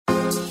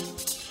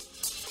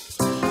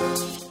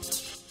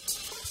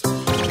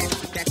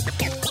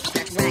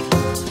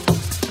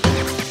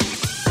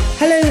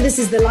This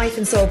is the Life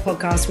and Soul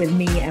podcast with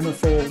me, Emma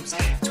Forbes.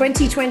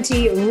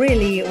 2020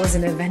 really was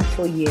an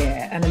eventful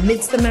year, and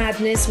amidst the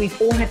madness,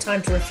 we've all had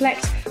time to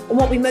reflect on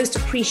what we most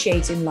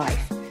appreciate in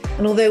life.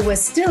 And although we're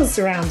still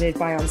surrounded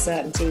by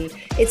uncertainty,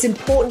 it's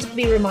important to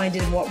be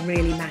reminded of what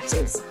really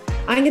matters.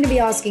 I'm going to be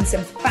asking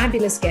some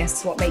fabulous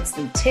guests what makes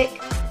them tick,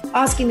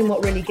 asking them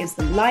what really gives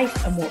them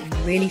life and what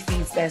really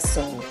feeds their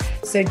soul.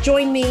 So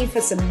join me for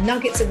some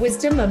nuggets of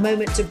wisdom, a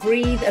moment to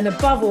breathe, and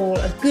above all,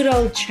 a good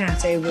old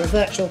chat over a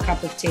virtual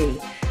cup of tea.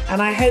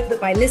 And I hope that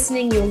by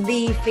listening, you'll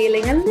leave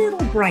feeling a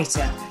little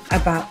brighter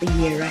about the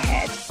year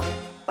ahead.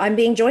 I'm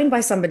being joined by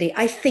somebody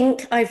I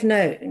think I've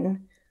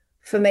known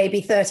for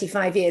maybe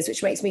 35 years,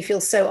 which makes me feel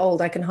so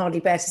old I can hardly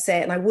bear to say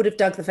it. And I would have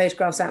dug the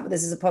photographs out, but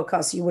this is a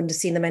podcast, so you wouldn't have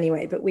seen them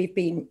anyway. But we've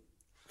been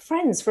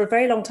friends for a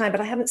very long time,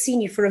 but I haven't seen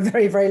you for a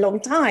very, very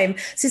long time.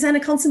 Susanna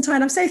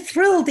Constantine, I'm so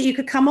thrilled that you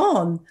could come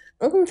on.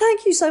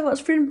 Thank you so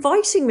much for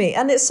inviting me.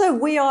 And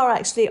we are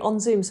actually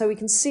on Zoom so we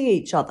can see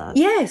each other.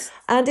 Yes.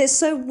 And it's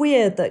so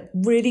weird that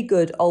really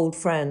good old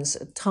friends,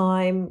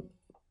 time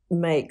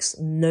makes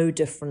no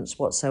difference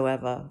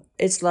whatsoever.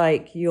 It's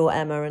like you're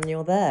Emma and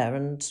you're there.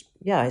 And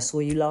yeah, I saw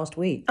you last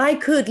week. I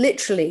could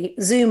literally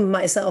Zoom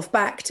myself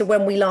back to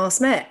when we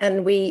last met.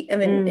 And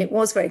it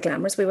was very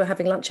glamorous. We were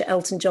having lunch at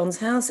Elton John's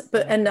house.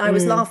 And I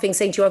was laughing,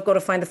 saying to you, I've got to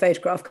find the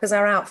photograph because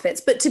our outfits.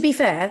 But to be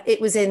fair,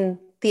 it was in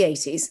the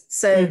 80s.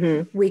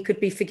 So we could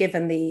be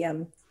forgiven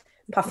the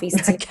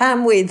puffies.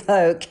 Can we,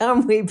 though?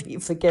 Can we be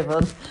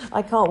forgiven?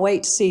 I can't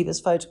wait to see this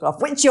photograph,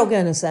 which you're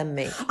going to send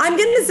me. I'm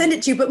going to send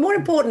it to you. But more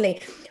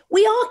importantly,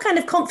 we are kind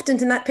of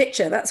confident in that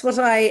picture. That's what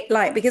I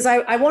like, because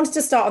I wanted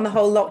to start on the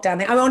whole lockdown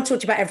thing. I want to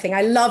talk to you about everything.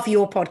 I love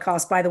your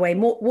podcast, by the way.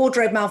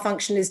 Wardrobe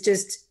Malfunction is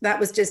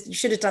you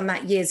should have done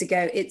that years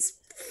ago. It's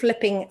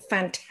flipping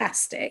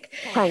fantastic.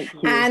 Thank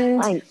you.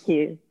 And thank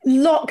you.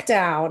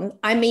 Lockdown,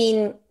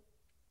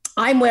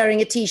 I'm wearing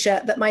a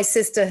T-shirt that my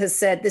sister has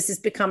said, this has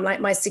become like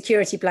my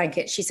security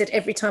blanket. She said,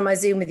 every time I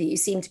Zoom with you, you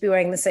seem to be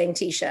wearing the same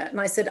T-shirt. And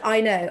I said,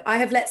 I know. I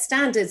have let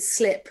standards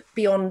slip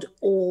beyond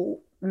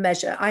all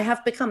measure. I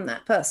have become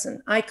that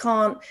person. I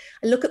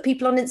look at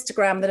people on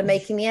Instagram that are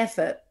making the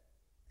effort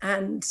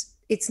and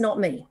it's not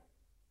me.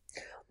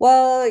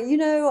 Well,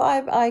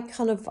 I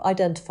kind of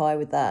identify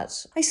with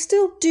that. I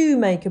still do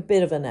make a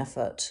bit of an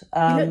effort.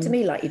 You look to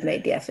me like you've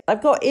made the effort.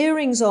 I've got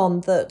earrings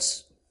on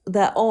that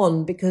they're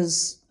on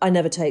because I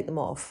never take them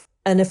off.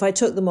 And if I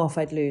took them off,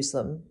 I'd lose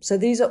them. So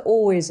these are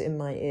always in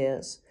my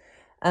ears.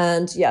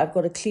 And yeah, I've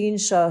got a clean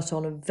shirt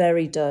on a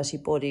very dirty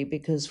body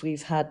because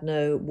we've had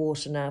no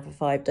water now for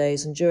 5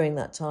 days. And during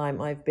that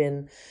time, I've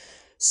been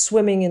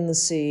swimming in the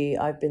sea.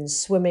 I've been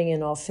swimming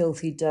in our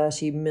filthy,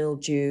 dirty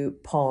mildew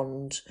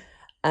pond.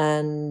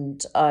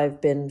 And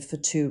I've been for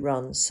 2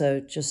 runs.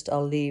 So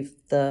I'll leave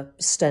the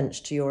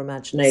stench to your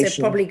imagination.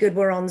 So probably good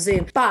we're on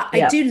Zoom. But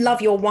I do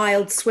love your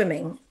wild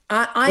swimming.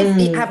 I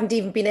haven't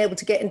even been able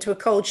to get into a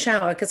cold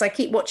shower because I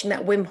keep watching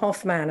that Wim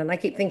Hof man and I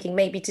keep thinking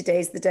maybe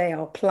today's the day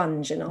I'll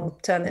plunge and I'll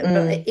turn it.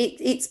 But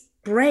it's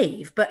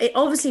brave, but it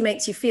obviously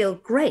makes you feel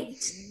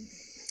great.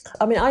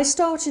 I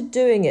started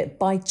doing it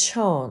by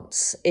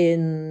chance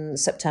in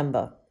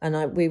September.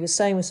 And we were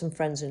staying with some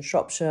friends in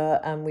Shropshire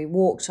and we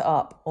walked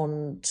up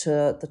onto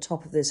the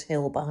top of this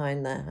hill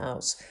behind their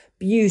house.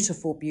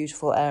 Beautiful,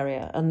 beautiful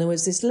area. And there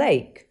was this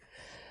lake.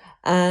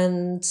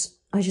 And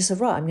I just said,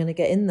 right, I'm going to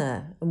get in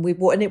there. And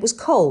and it was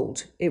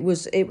cold. It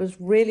was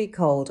really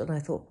cold. And I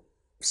thought,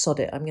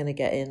 sod it, I'm going to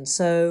get in.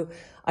 So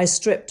I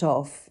stripped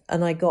off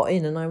and I got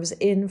in and I was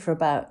in for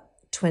about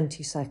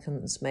 20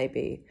 seconds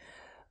maybe.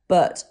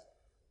 But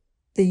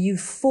the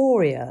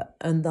euphoria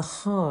and the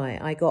high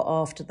I got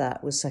after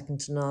that was second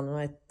to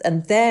none.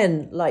 And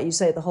then, like you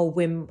say, the whole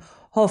Wim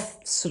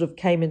Hof sort of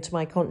came into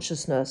my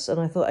consciousness. And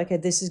I thought, okay,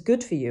 this is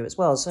good for you as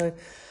well. So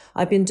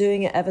I've been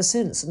doing it ever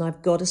since. And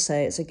I've got to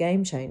say it's a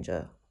game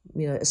changer.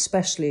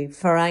 Especially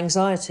for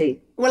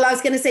anxiety. Well, I was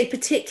going to say,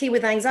 particularly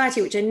with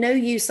anxiety, which I know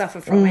you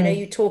suffer from. I know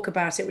you talk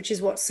about it, which is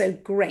what's so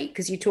great,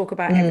 because you talk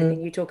about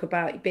everything. You talk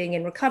about being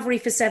in recovery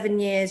for 7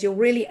 years. You're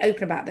really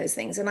open about those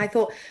things. And I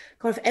thought,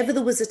 God, if ever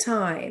there was a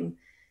time,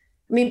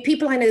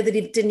 people I know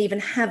that didn't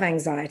even have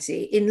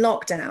anxiety in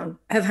lockdown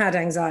have had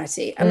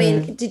anxiety.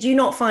 Did you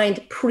not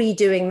find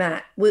pre-doing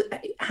that?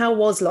 How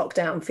was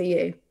lockdown for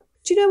you?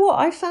 Do you know what?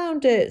 I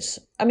found it,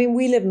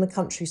 we live in the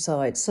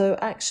countryside, so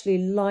actually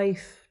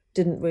life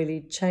didn't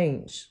really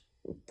change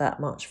that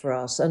much for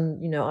us.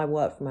 And, I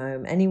work from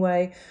home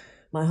anyway.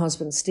 My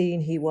husband, Steen,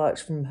 he works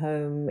from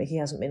home. He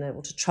hasn't been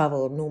able to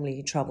travel. Normally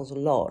he travels a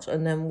lot.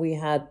 And then we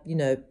had,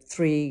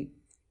 3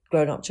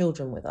 grown-up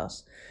children with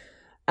us.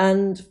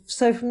 And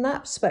so from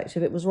that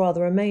perspective, it was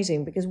rather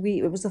amazing because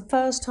it was the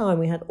first time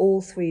we had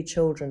all 3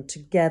 children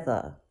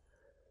together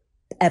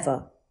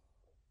ever,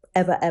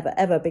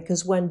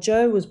 because when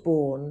Joe was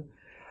born,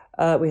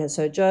 we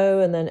had Joe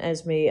and then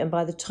Esme, and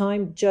by the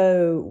time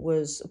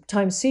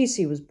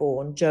Cece was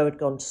born, Joe had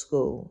gone to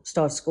school,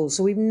 started school.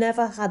 So we've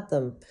never had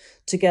them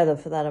together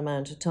for that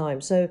amount of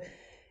time. So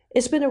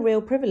it's been a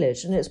real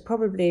privilege, and it's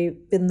probably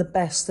been the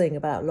best thing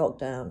about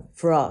lockdown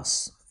for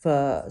us,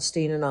 for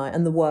Steen and I,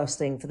 and the worst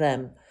thing for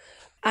them.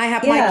 I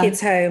had my Yeah.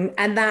 kids home,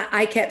 and that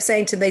I kept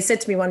saying to them, they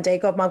said to me one day,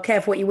 God, Mum,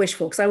 careful what you wish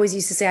for. Because I always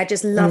used to say, I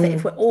just love it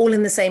if we're all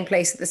in the same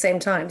place at the same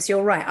time. So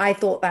you're right. I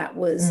thought that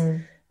was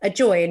a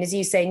joy. And as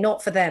you say,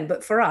 not for them,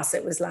 but for us,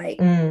 it was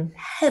like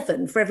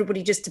heaven for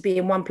everybody just to be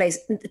in one place,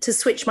 to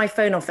switch my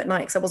phone off at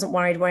night because I wasn't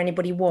worried where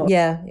anybody was.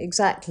 Yeah,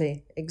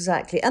 exactly.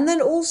 And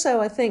then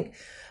also I think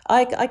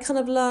I kind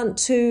of learned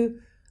to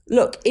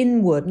look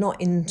inward,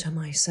 not into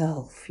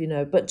myself,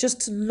 but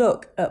just to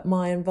look at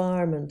my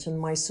environment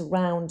and my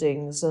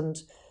surroundings. And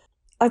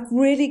I've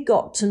really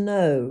got to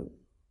know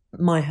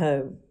my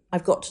home.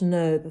 I've got to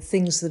know the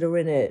things that are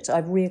in it.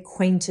 I've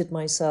reacquainted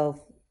myself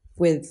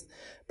with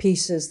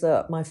pieces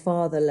that my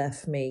father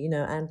left me,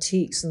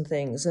 antiques and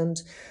things.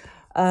 And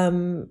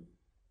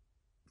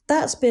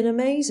that's been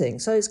amazing.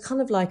 So it's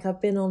kind of like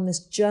I've been on this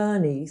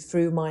journey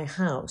through my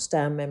house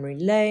down memory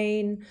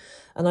lane,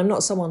 and I'm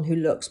not someone who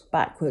looks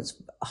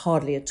backwards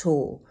hardly at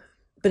all,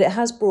 but it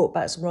has brought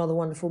back some rather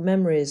wonderful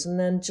memories. And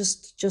then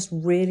just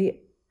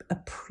really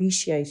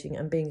appreciating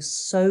and being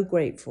so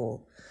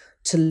grateful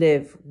to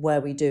live where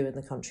we do in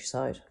the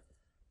countryside.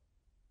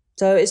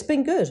 So it's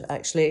been good,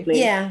 actually.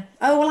 Yeah.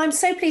 Oh, well, I'm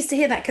so pleased to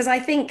hear that, because I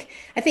think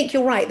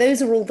you're right.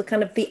 Those are all the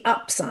kind of the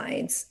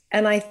upsides.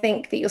 And I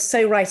think that you're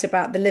so right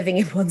about the living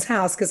in one's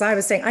house, because I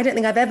was saying, I don't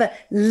think I've ever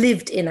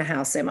lived in a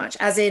house so much,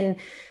 as in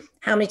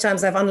how many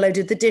times I've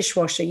unloaded the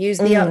dishwasher,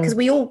 used the because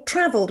we all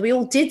traveled, we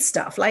all did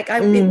stuff. Like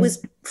it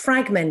was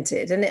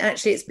fragmented, and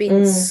it's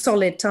been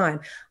solid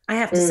time. I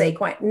have to say,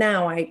 quite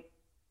now, I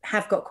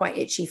have got quite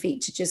itchy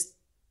feet to just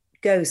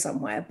go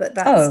somewhere, but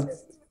that's...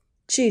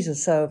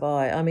 Jesus, so have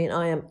I. I mean,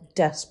 I am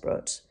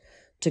desperate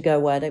to go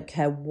away. I don't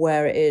care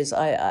where it is.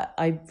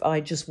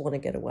 I just want to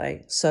get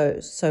away so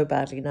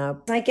badly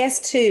now. I guess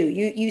too,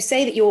 you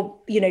say that your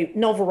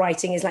novel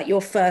writing is like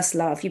your first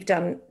love. You've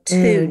done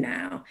 2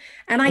 now,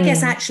 and I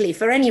guess actually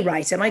for any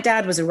writer, my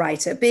dad was a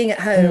writer. Being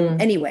at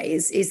home anyway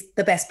is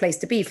the best place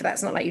to be for that.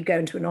 It's not like you'd go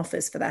into an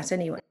office for that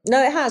anyway.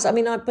 No, it has. I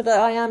mean, but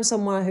I am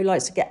someone who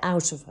likes to get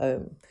out of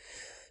home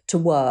to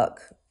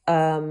work.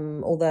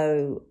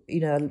 Although,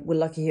 we're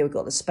lucky here, we've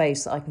got the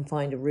space that I can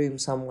find a room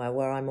somewhere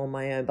where I'm on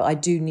my own, but I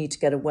do need to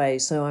get away.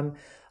 So I'm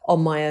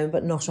on my own,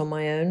 but not on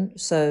my own.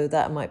 So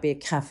that might be a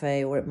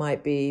cafe, or it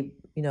might be,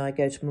 I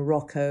go to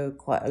Morocco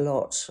quite a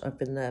lot. I've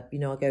been there,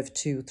 I'll go for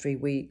 2 or 3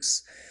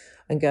 weeks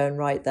and go and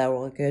write there,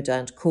 or I'll go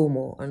down to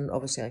Cornwall. And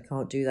obviously I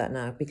can't do that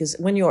now, because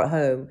when you're at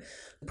home,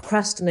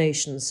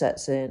 procrastination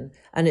sets in,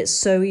 and it's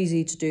so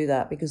easy to do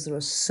that because there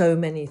are so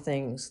many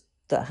things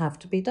that have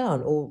to be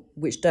done, or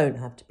which don't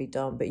have to be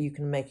done, but you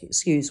can make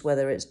excuse,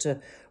 whether it's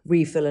to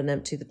refill and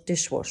empty the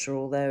dishwasher,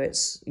 although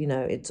it's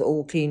it's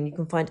all clean. You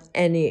can find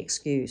any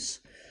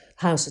excuse.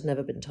 House has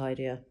never been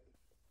tidier.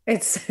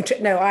 It's so true.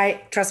 No,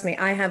 trust me,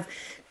 I have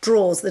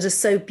drawers that are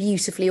so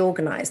beautifully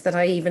organized that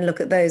I even look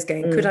at those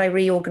going, could I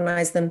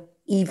reorganize them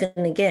even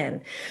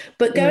again?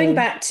 But going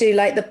back to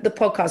like the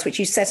podcast, which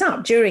you set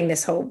up during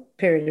this whole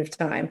period of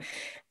time,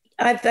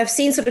 I've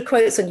seen sort of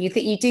quotes on you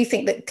that you do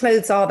think that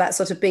clothes are that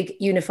sort of big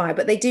unifier,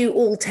 but they do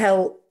all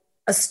tell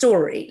a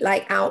story,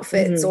 like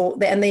outfits,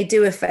 and they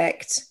do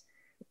affect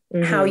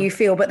how you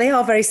feel, but they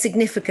are very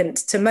significant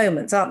to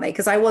moments, aren't they?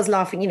 Because I was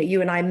laughing,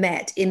 you and I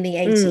met in the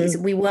 80s,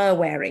 and we were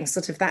wearing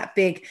sort of that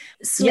big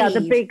sleeve. Yeah,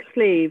 the big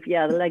sleeve.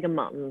 Yeah, the leg of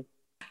mutton.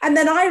 And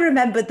then I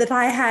remembered that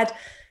I had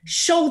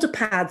shoulder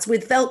pads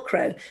with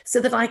Velcro so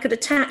that I could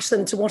attach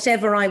them to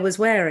whatever I was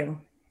wearing.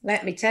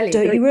 Let me tell you.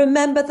 Don't you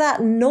remember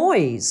that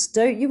noise?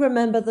 Don't you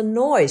remember the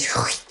noise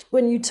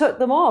when you took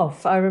them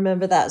off? I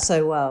remember that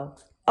so well.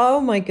 Oh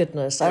my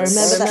goodness. I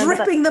remember that.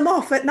 Stripping them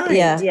off at night.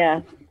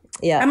 Yeah.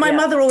 And my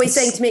mother always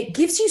saying to me, it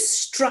gives you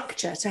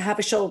structure to have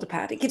a shoulder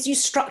pad. It gives you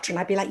structure. And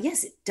I'd be like,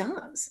 yes, it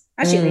does.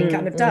 Actually, it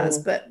kind of does,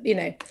 but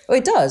Well,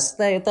 it does.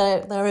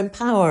 They're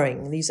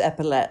empowering, these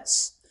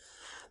epaulets,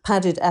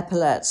 padded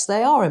epaulets.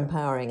 They are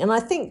empowering. And I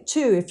think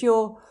too, if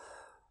you're,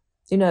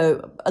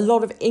 a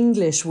lot of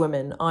English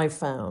women I've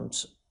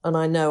found, and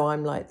I know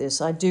I'm like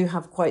this, I do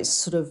have quite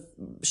sort of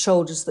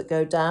shoulders that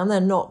go down. They're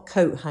not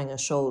coat hanger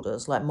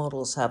shoulders like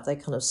models have. They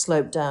kind of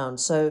slope down.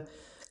 So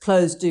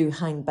clothes do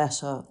hang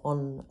better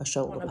on a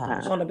shoulder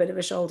pad. On a bit of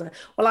a shoulder.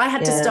 Well, I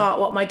had to start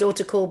what my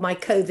daughter called my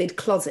COVID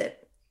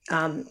closet,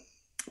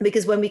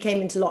 because when we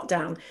came into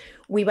lockdown,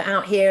 we were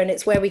out here, and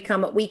it's where we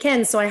come at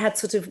weekends. So I had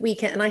sort of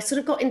weekend, and I sort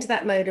of got into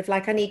that mode of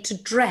like, I need to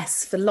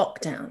dress for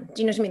lockdown.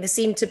 Do you know what I mean? There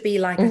seemed to be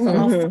like, I thought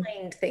I'll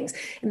find things,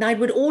 and I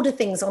would order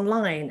things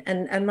online,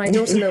 and my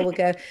daughter-in-law would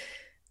go,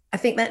 I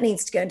think that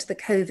needs to go into the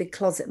COVID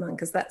closet, man,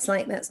 because that's not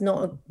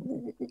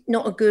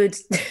a good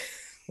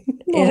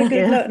not a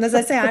good look. And as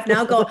I say,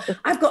 I've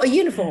got a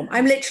uniform.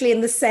 I'm literally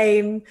in the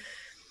same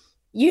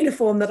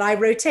uniform that I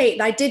rotate.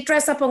 And I did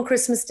dress up on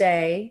Christmas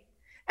Day,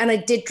 and I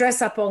did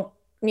dress up on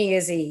New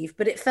Year's Eve,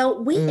 but it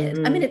felt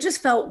weird. I mean, it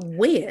just felt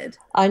weird.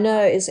 I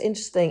know, it's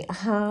interesting.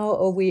 How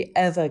are we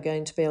ever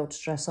going to be able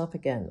to dress up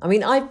again? I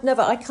mean, I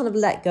kind of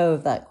let go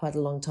of that quite a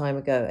long time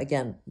ago,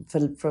 again,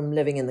 from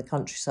living in the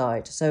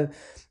countryside. So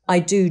I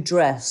do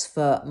dress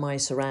for my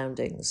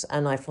surroundings,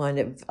 and I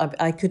find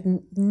I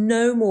could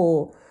no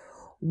more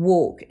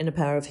walk in a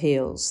pair of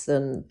heels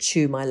than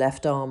chew my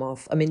left arm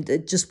off. I mean,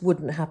 it just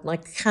wouldn't happen. I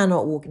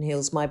cannot walk in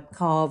heels. My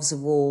calves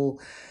have all,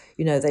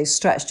 they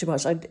stretch too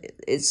much.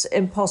 It's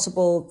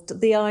impossible.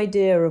 The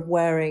idea of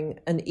wearing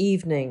an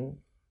evening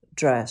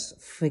dress,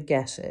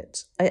 forget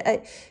it.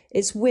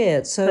 It's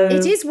weird. So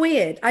it is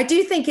weird. I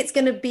do think it's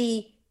going to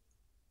be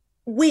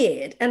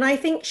weird. And I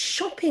think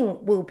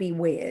shopping will be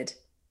weird.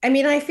 I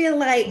mean, I feel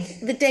like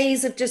the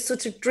days of just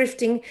sort of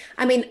drifting.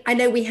 I mean, I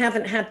know we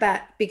haven't had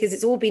that because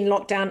it's all been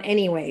locked down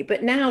anyway,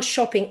 but now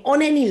shopping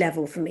on any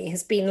level for me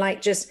has been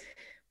like just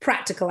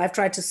practical. I've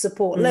tried to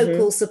support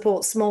local,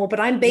 support small, but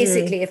I'm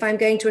basically, if I'm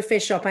going to a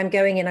fish shop, I'm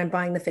going in, I'm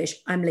buying the fish,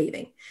 I'm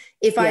leaving.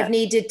 If I've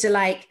needed to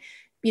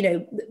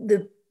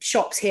the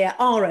shops here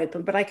are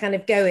open, but I kind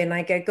of go in,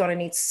 I go, God, I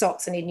need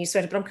socks, I need a new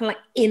sweater, but I'm kind of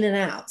like in and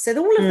out. So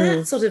all of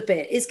that sort of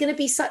bit is going to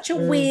be such a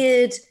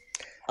weird...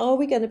 Are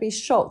we going to be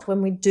shocked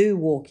when we do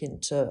walk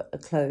into a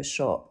closed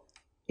shop?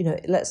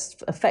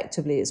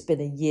 It's been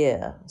a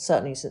year,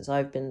 certainly since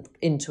I've been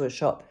into a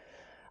shop.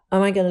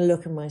 Am I going to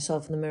look at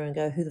myself in the mirror and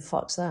go, who the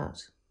fuck's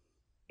that?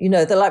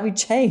 They're like, we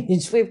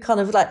changed. We've kind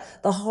of like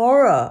the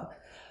horror.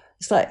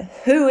 It's like,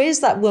 who is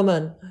that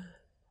woman?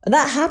 And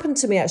that happened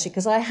to me actually,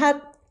 because I had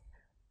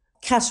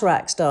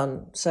cataracts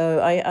done.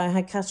 So I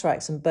had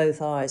cataracts in both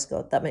eyes.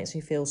 God, that makes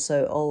me feel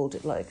so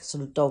old, like a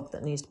sort of dog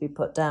that needs to be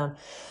put down.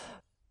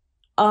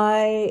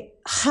 I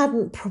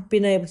hadn't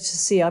been able to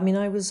see. I mean,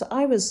 I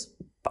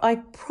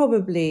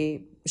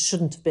probably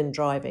shouldn't have been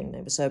driving.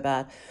 They were so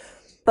bad,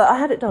 but I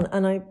had it done,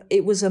 and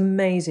it was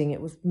amazing.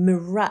 It was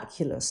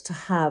miraculous to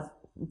have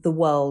the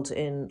world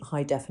in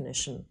high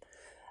definition.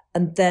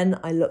 And then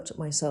I looked at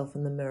myself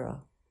in the mirror,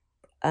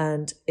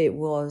 and it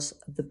was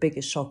the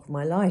biggest shock of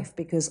my life,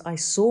 because I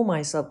saw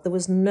myself. There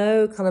was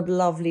no kind of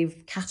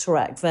lovely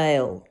cataract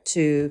veil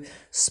to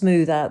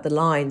smooth out the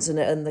lines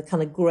and the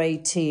kind of grey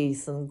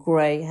teeth and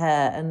grey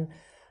hair. And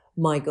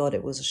my God,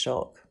 it was a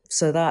shock.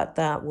 So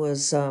that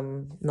was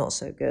not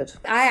so good.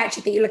 I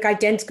actually think you look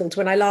identical to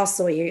when I last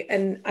saw you.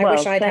 And I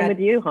wish I'd same had...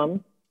 with you,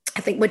 hon. I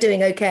think we're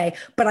doing okay.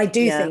 But I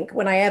do think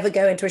when I ever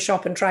go into a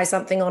shop and try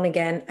something on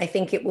again, I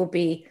think it will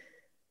be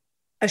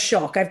a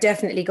shock. I've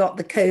definitely got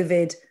the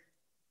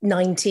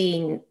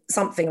COVID-19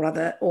 something or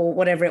other, or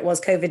whatever it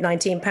was,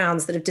 COVID-19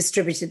 pounds that have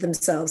distributed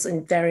themselves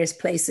in various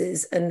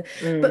places. And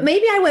but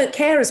maybe I won't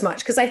care as much,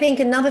 because I think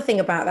another thing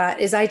about that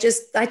is I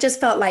just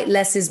felt like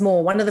less is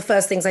more. One of the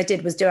first things I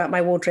did was do out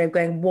my wardrobe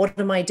going, what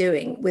am I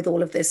doing with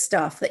all of this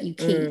stuff that you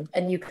keep?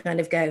 And you kind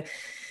of go,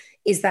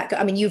 is that,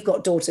 I mean, you've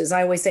got daughters.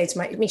 I always say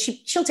to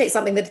she'll take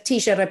something, that a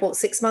t-shirt I bought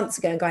 6 months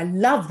ago, and go, I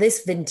love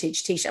this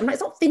vintage t-shirt. I'm like,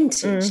 it's not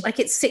vintage, like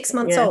it's 6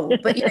 months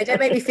old, but don't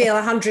make me feel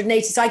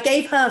 180. So I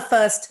gave her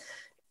first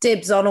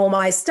dibs on all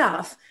my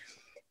stuff,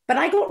 but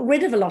I got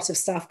rid of a lot of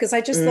stuff because I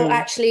just thought,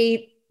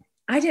 actually,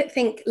 I don't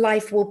think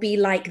life will be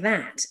like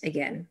that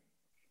again.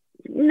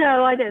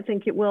 No, I don't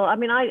think it will. I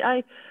mean,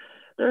 I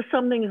there are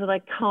some things that I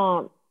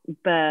can't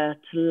bear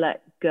to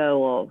let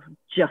go of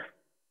just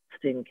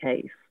in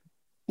case.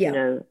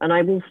 And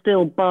I will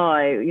still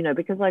buy,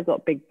 because I've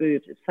got big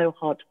boobs, it's so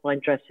hard to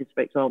find dresses,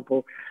 for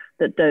example,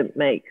 that don't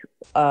make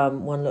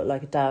one look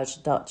like a dowager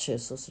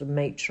duchess or sort of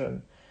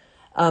matron.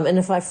 And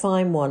if I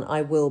find one,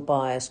 I will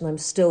buy it. And I'm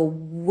still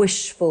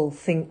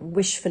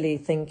wishfully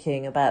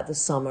thinking about the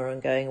summer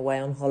and going away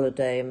on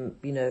holiday and,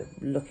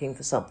 looking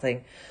for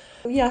something.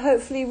 Yeah,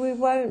 hopefully we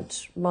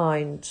won't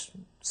mind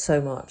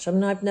so much. I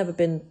mean, I've never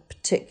been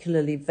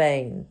particularly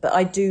vain, but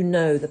I do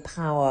know the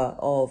power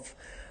of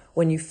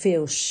when you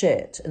feel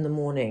shit in the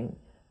morning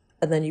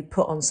and then you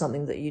put on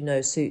something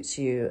that suits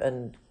you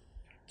and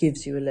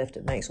gives you a lift.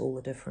 It makes all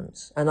the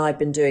difference. And I've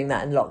been doing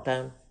that in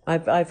lockdown. I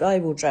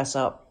will dress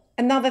up.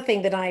 Another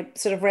thing that I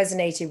sort of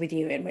resonated with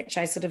you in, which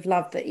I sort of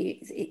loved,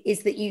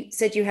 is that you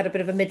said you had a bit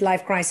of a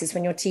midlife crisis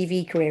when your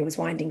TV career was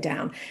winding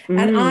down.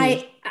 And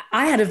I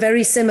had a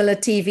very similar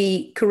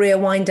TV career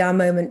wind down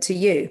moment to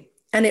you.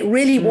 And it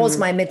really was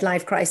my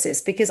midlife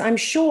crisis, because I'm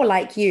sure,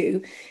 like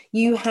you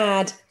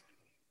had,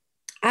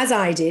 as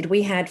I did,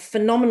 we had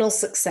phenomenal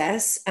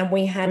success and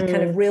we had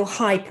kind of real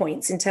high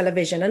points in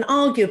television. And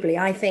arguably,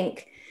 I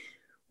think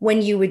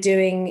when you were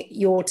doing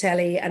your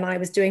telly and I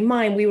was doing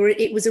mine,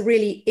 it was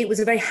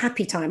a very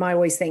happy time, I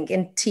always think,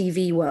 in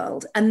TV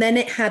world. And then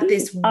it had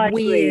this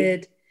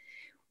weird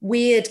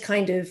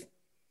kind of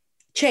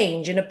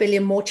change in a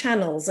billion more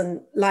channels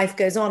and life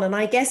goes on. And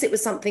I guess it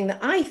was something that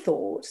I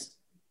thought,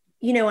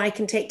 I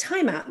can take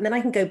time out and then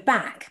I can go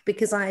back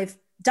because I've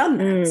done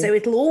that. So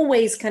it'll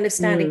always kind of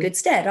stand in good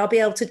stead. I'll be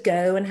able to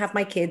go and have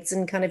my kids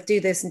and kind of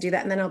do this and do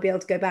that, and then I'll be able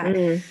to go back.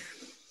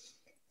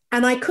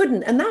 And I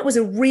couldn't. And that was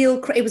a real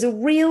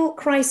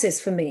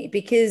crisis for me,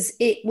 because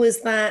it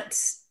was that,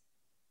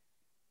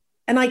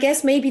 and I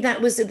guess maybe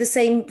that was the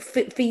same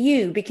for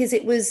you, because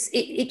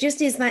it just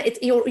is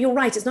that you're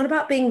right. It's not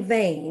about being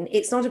vain.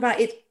 It's not about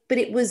it, but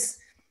it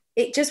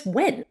just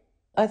went.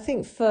 I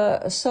think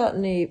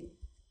certainly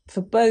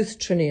for both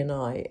Trinny and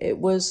I, it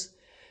was,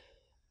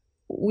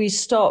 we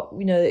stopped,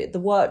 the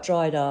work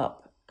dried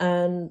up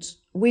and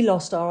we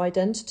lost our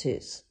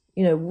identities.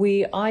 You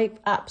know,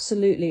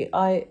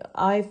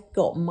 I've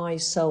got my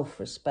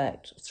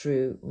self-respect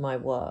through my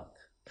work,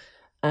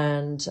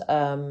 and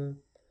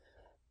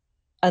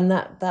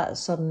that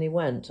suddenly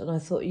went, and I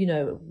thought, you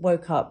know,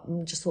 woke up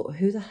and just thought,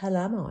 who the hell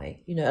am I?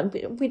 You know, and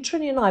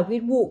Trini and I, we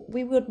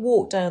would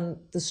walk down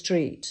the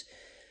street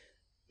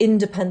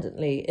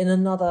independently in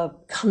another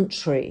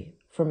country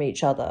from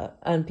each other,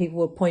 and people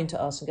would point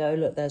at us and go,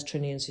 look, there's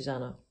Trini and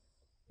Susanna.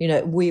 You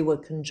know, we were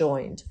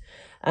conjoined,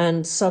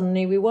 and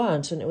suddenly we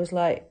weren't, and it was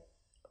like,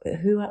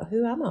 who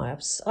am I?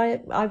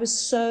 I was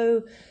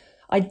so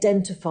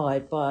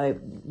identified by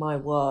my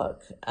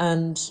work,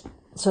 and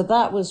so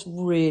that was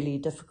really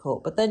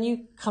difficult. But then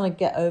you kind of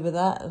get over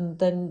that, and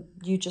then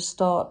you just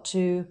start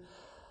to,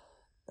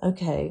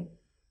 okay,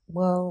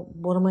 well,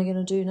 what am I going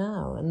to do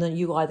now? And then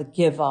you either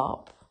give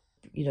up,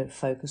 you know,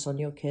 focus on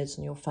your kids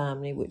and your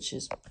family, which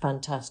is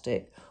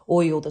fantastic,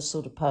 or you're the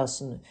sort of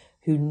person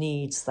who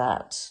needs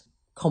that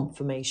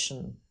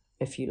confirmation,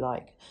 if you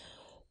like,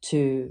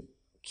 to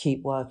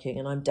keep working.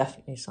 And I'm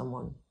definitely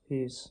someone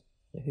who's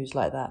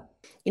like that.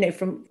 You know,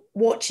 from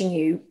watching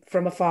you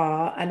from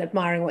afar and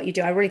admiring what you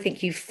do, I really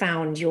think you've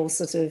found your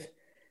sort of,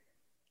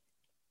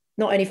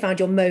 not only found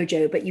your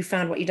mojo, but you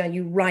found what you've done.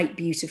 You write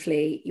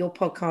beautifully. Your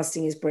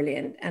podcasting is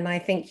brilliant. And I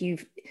think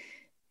you've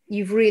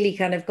really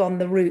kind of gone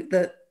the route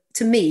that,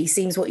 to me,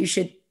 seems what you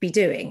should be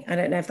doing. I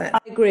don't know if that... I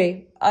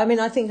agree. I mean,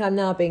 I think I'm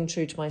now being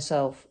true to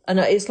myself. And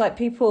it's like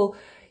people,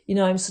 you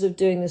know, I'm sort of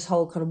doing this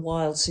whole kind of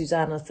wild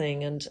Susanna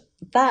thing, and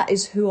that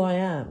is who I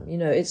am. You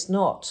know, it's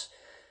not,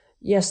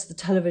 yes, the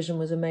television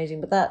was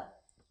amazing, but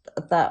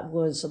that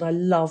was, and I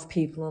love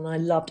people, and I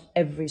loved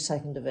every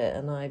second of it.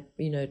 And I,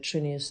 you know,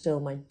 Trini is still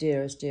my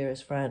dearest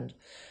friend,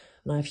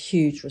 and I have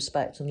huge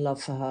respect and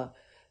love for her.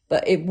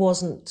 But I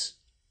wasn't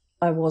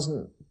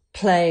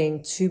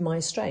playing to my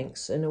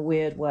strengths in a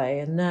weird way.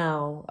 And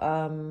now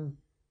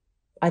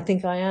I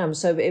think I am.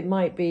 So it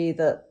might be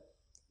that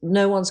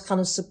no one's kind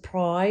of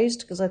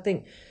surprised, because I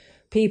think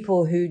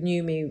people who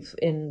knew me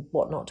in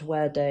What Not to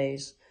Wear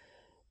days,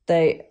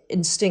 they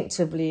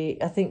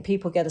instinctively, I think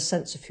people get a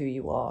sense of who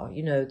you are.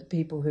 You know, the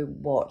people who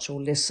watch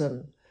or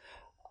listen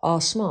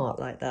are smart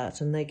like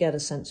that, and they get a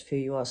sense of who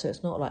you are. So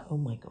it's not like, oh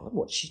my God,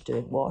 what's she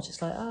doing? What?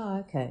 It's like,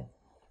 okay.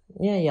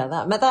 Yeah,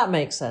 that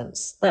makes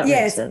sense.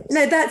 Makes sense.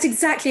 No, that's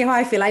exactly how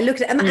I feel. I look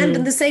at it,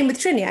 and the same with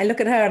Trini. I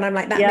look at her and I'm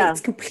like, that makes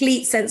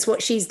complete sense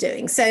what she's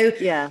doing. So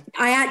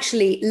I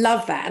actually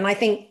love that. And I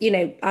think, you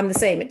know, I'm the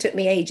same. It took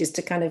me ages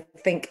to kind of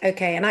think,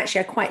 okay, and actually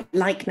I quite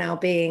like now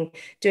doing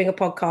a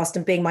podcast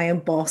and being my own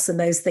boss, and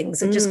those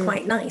things are just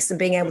quite nice, and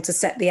being able to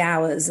set the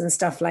hours and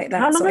stuff like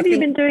that. How long have you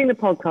been doing the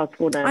podcast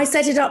for now? I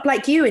set it up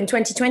like you in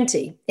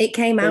 2020. It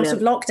came out of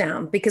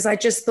lockdown, because I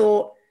just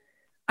thought,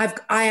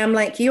 I am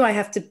like you. I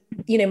have to,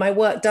 you know, my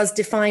work does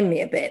define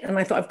me a bit. And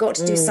I thought, I've got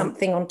to do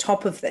something on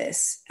top of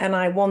this. And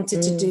I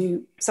wanted to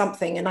do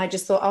something. And I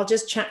just thought, I'll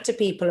just chat to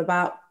people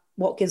about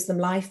what gives them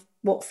life,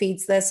 what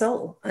feeds their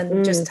soul,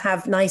 and just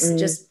have nice,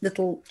 just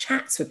little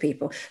chats with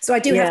people. So I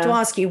do have to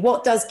ask you,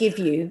 what does give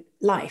you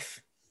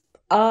life?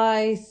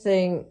 I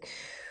think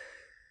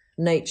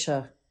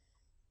nature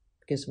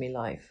gives me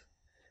life.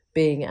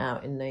 Being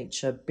out in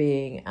nature,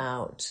 being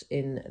out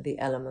in the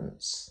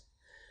elements,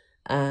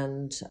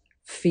 and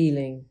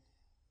feeling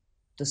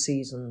the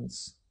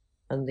seasons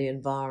and the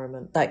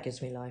environment, that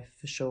gives me life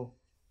for sure.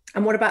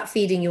 And what about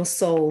feeding your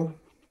soul?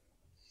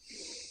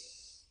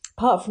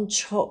 Apart from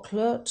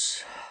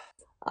chocolate,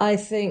 I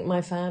think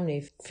my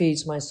family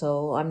feeds my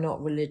soul. I'm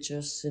not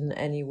religious in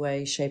any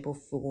way, shape or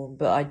form,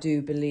 but I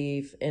do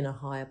believe in a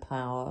higher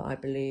power. I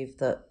believe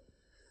that,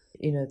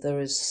 you know,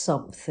 there's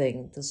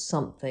something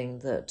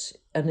that,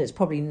 and it's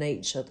probably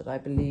nature that I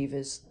believe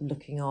is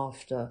looking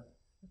after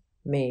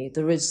me.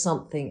 There is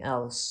something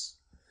else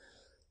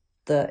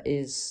that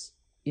is,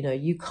 you know,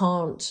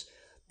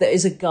 there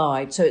is a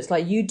guide. So it's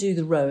like, you do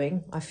the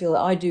rowing. I feel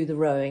that I do the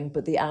rowing,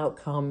 but the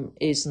outcome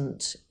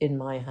isn't in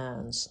my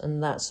hands.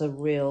 And that's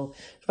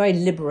very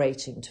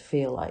liberating to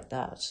feel like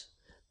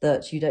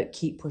that you don't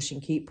keep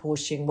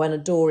pushing. When a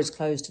door is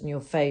closed in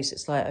your face,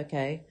 it's like,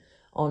 okay,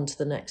 on to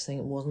the next thing.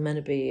 It wasn't meant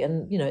to be.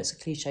 And, you know, it's a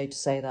cliche to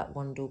say that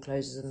one door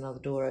closes and another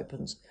door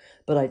opens,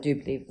 but I do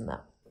believe in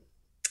that.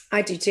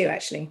 I do too,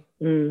 actually.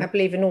 I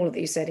believe in all of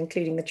that you said,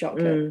 including the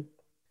chocolate.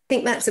 I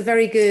think that's a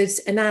very good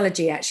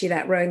analogy, actually,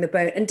 that rowing the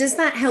boat. And does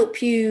that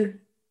help you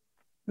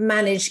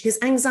manage, because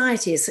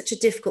anxiety is such a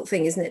difficult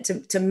thing, isn't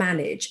it, to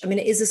manage? I mean,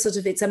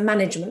 it's a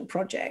management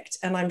project,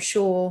 and I'm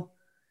sure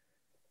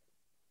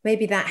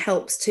maybe that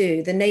helps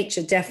too. The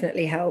nature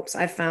definitely helps.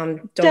 I've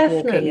found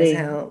walking has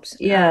helped.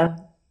 Yeah,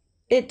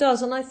 it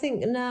does. And I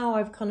think now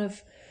I've kind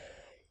of,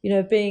 you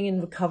know, being in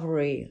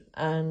recovery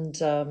and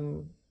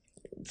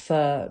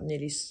for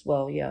nearly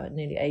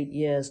 8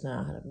 years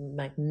now, I had a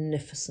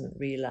magnificent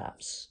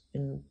relapse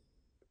in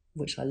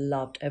which I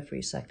loved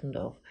every second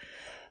of.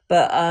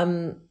 But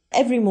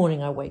every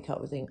morning I wake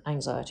up with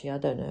anxiety. I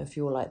don't know if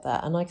you're like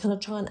that. And I kind of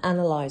try and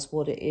analyse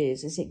what it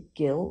is. Is it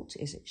guilt?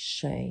 Is it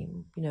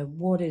shame? You know,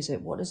 what is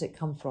it? What does it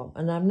come from?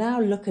 And I now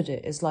look at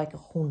it as like a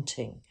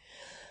haunting.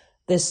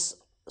 This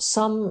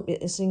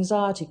this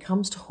anxiety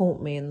comes to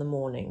haunt me in the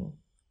morning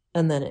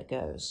and then it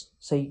goes.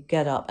 So you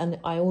get up, and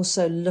I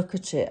also look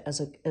at it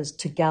as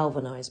to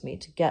galvanize me,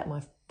 to get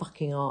my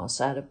fucking ass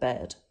out of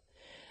bed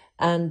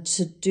and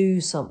to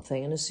do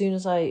something. And as soon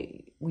as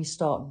we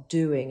start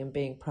doing and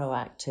being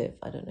proactive,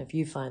 I don't know if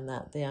you find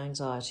that, the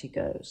anxiety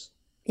goes.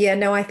 Yeah,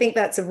 no, I think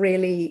that's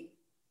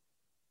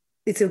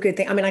it's a good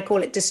thing. I mean, I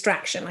call it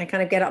distraction. I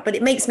kind of get up, but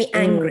it makes me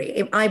angry.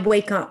 If I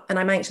wake up and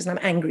I'm anxious and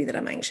I'm angry that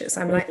I'm anxious,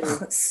 I'm like, oh,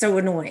 it's so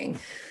annoying.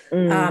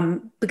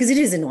 Because it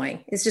is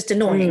annoying. It's just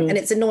annoying. And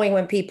it's annoying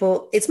when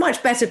it's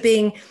much better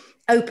being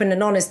open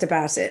and honest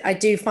about it. I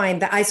do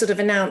find that I sort of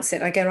announce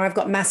it. Again, I've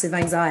got massive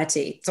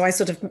anxiety. So I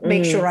sort of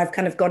make sure I've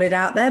kind of got it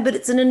out there, but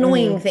it's an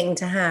annoying thing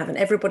to have. And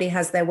everybody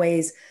has their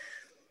ways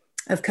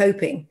of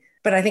coping.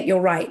 But I think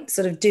you're right.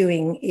 Sort of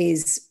doing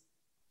is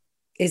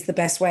the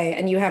best way.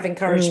 And you have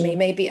encouraged me.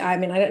 Maybe, I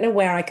mean, I don't know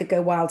where I could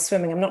go wild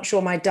swimming. I'm not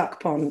sure my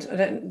duck pond.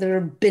 There are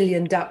a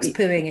billion ducks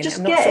pooing in it. Just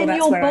I'm not get sure in that's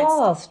your where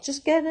bath.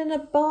 Just get in a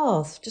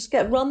bath. Just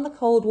run the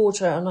cold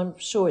water. And I'm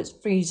sure it's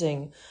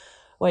freezing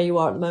where you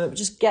are at the moment. But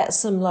just get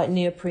some like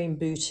neoprene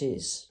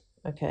booties,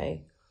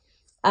 okay,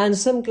 and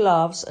some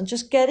gloves, and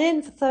just get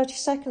in for 30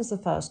 seconds the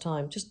first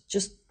time. Just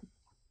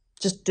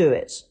do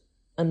it,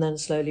 and then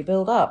slowly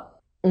build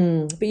up.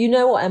 But you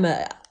know what,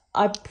 Emma?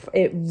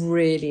 It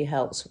really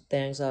helps with the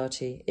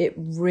anxiety. It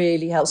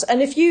really helps. And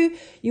if you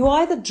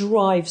either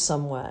drive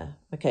somewhere,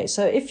 okay,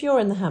 so if you're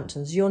in the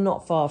Hamptons, you're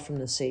not far from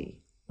the sea,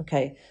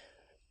 okay,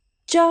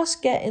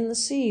 just get in the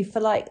sea for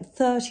like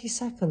 30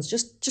 seconds.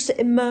 Just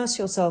immerse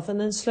yourself and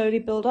then slowly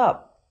build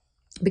up.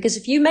 Because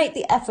if you make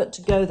the effort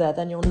to go there,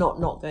 then you're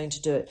not going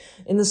to do it.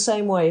 In the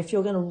same way, if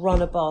you're going to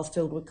run a bath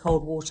filled with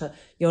cold water,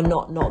 you're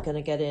not going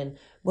to get in.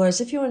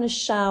 Whereas if you're in a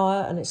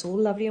shower and it's all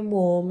lovely and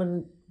warm,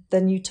 and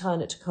then you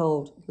turn it to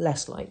cold,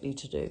 less likely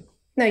to do.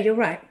 No, you're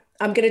right.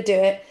 I'm going to do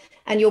it.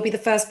 And you'll be the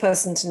first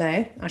person to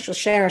know. I shall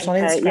share it on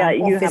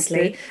Instagram,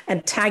 obviously,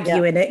 and tag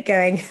you in it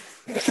going...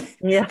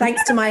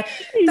 thanks to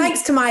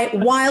my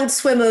wild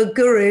swimmer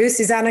guru,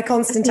 Susanna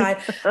Constantine.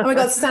 Oh my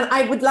God, Susanna,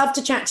 I would love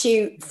to chat to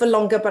you for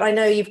longer, but I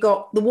know you've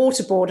got the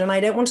waterboard and I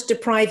don't want to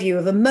deprive you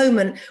of a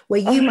moment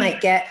where you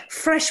might get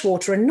fresh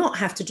water and not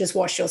have to just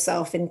wash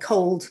yourself in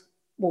cold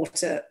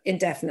water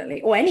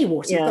indefinitely, or any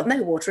water. You've got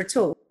no water at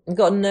all. I've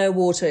got no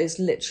water. It's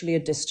literally a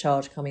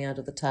discharge coming out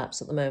of the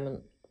taps at the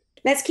moment.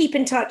 Let's keep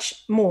in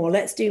touch more.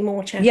 Let's do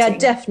more chatting. Yeah,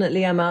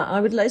 definitely,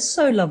 Emma. It's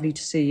so lovely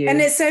to see you. And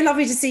it's so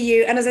lovely to see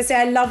you. And as I say,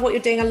 I love what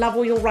you're doing. I love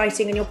all your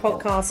writing and your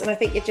podcast. And I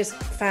think you're just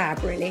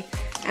fab, really.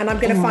 And I'm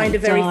going to find a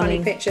very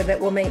funny picture that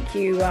will make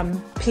you...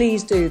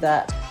 Please do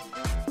that.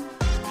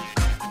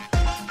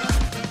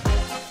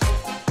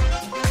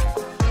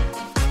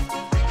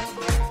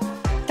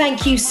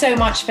 Thank you so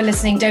much for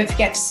listening. Don't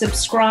forget to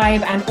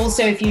subscribe. And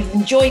also, if you've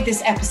enjoyed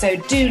this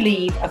episode, do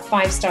leave a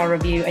 5-star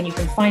review. And you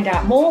can find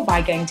out more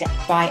by going to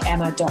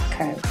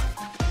byemma.co.